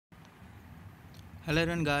Hello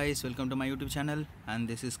everyone guys, welcome to my YouTube channel and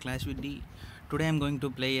this is Clash with D. Today I'm going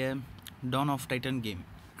to play a Dawn of Titan game.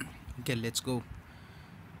 Okay, let's go.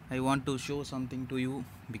 I want to show something to you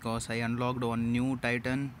because I unlocked one new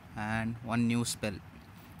Titan and one new spell.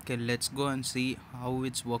 Okay, let's go and see how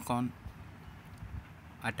it's work on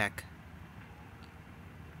attack.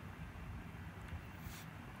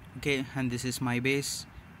 Okay, and this is my base.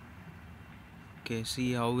 Okay,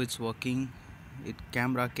 see how it's working. It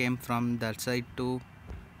camera came from that side to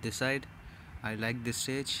this side. I like this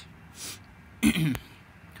stage.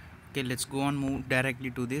 Okay, let's go on, move directly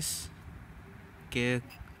to this. Okay,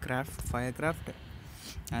 craft firecraft,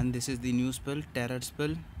 and this is the new spell, terror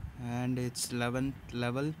spell, and it's 11th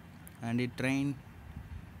level, and it train,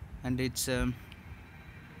 and it's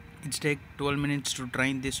take 12 minutes to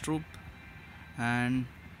train this troop, and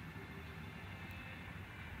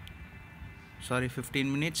sorry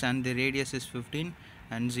 15 minutes, and the radius is 15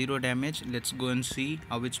 and 0 damage. Let's go and see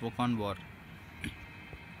how it's work on war.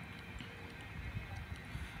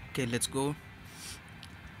 Okay, let's go.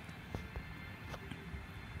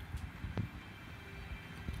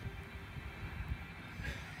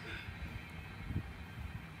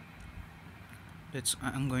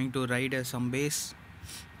 I'm going to ride some base.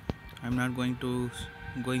 I'm not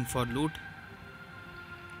going for loot.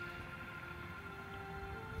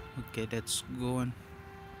 Okay, let's go on.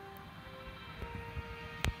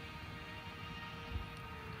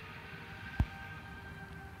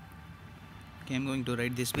 Okay, I'm going to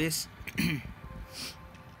ride this base.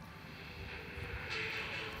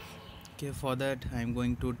 Okay, for that I'm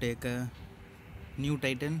going to take a new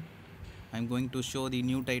Titan. I'm going to show the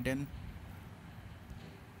new Titan.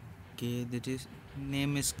 Okay, that is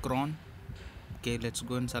name is Kron. Okay, let's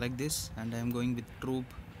go and select this, and I'm going with troop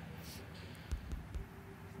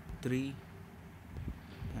 3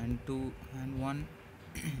 and 2 and 1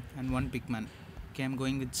 and 1 pigman. Okay, I'm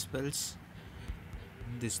going with spells,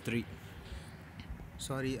 this 3,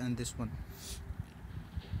 sorry, and this one.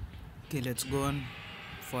 Okay, let's go on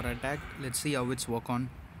for attack. Let's see how it's work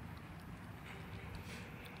on.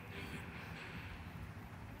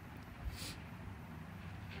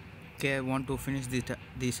 Okay, I want to finish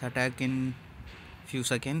this attack in few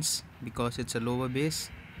seconds because it's a lower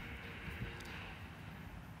base.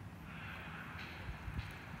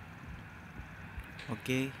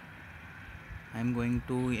 Okay, I'm going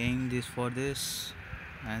to aim this for this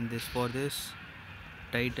and this for this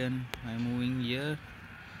Titan. I'm moving here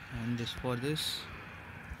and this for this.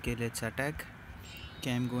 Okay, let's attack.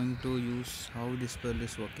 Okay, I'm going to use how this spell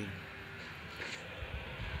is working.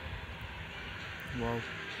 Wow,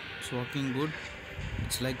 it's working good.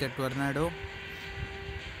 It's like a tornado.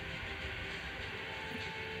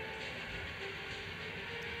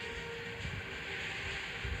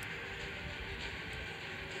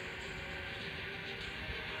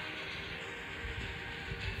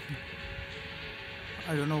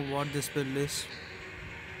 I don't know what this spell is.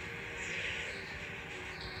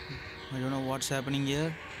 I don't know what's happening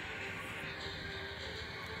here.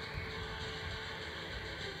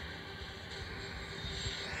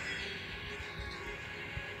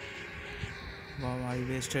 Wow, I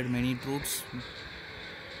wasted many troops.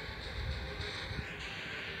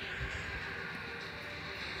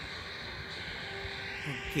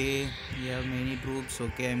 Okay, we have many troops.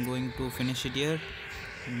 Okay, I'm going to finish it here.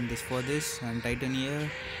 And this for this, and Titan here,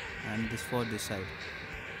 and this for this side.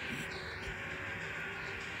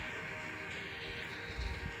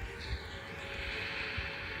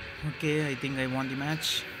 Okay, I think I won the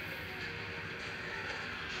match.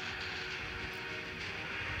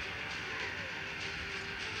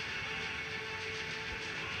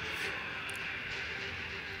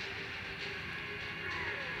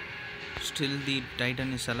 Still the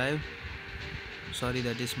Titan is alive. Sorry,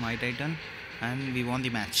 that is my Titan, and we won the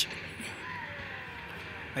match.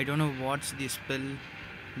 I don't know what's the spell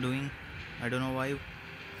doing. I don't know why.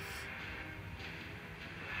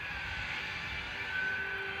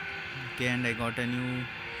 Okay, and I got a new.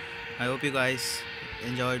 I hope you guys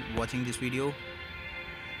enjoyed watching this video.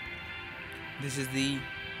 This is the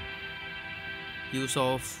use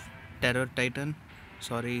of Terror Titan.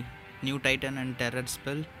 Sorry, new Titan and Terror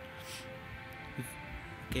spell.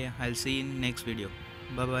 Okay, I'll see you in next video.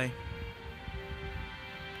 Bye bye.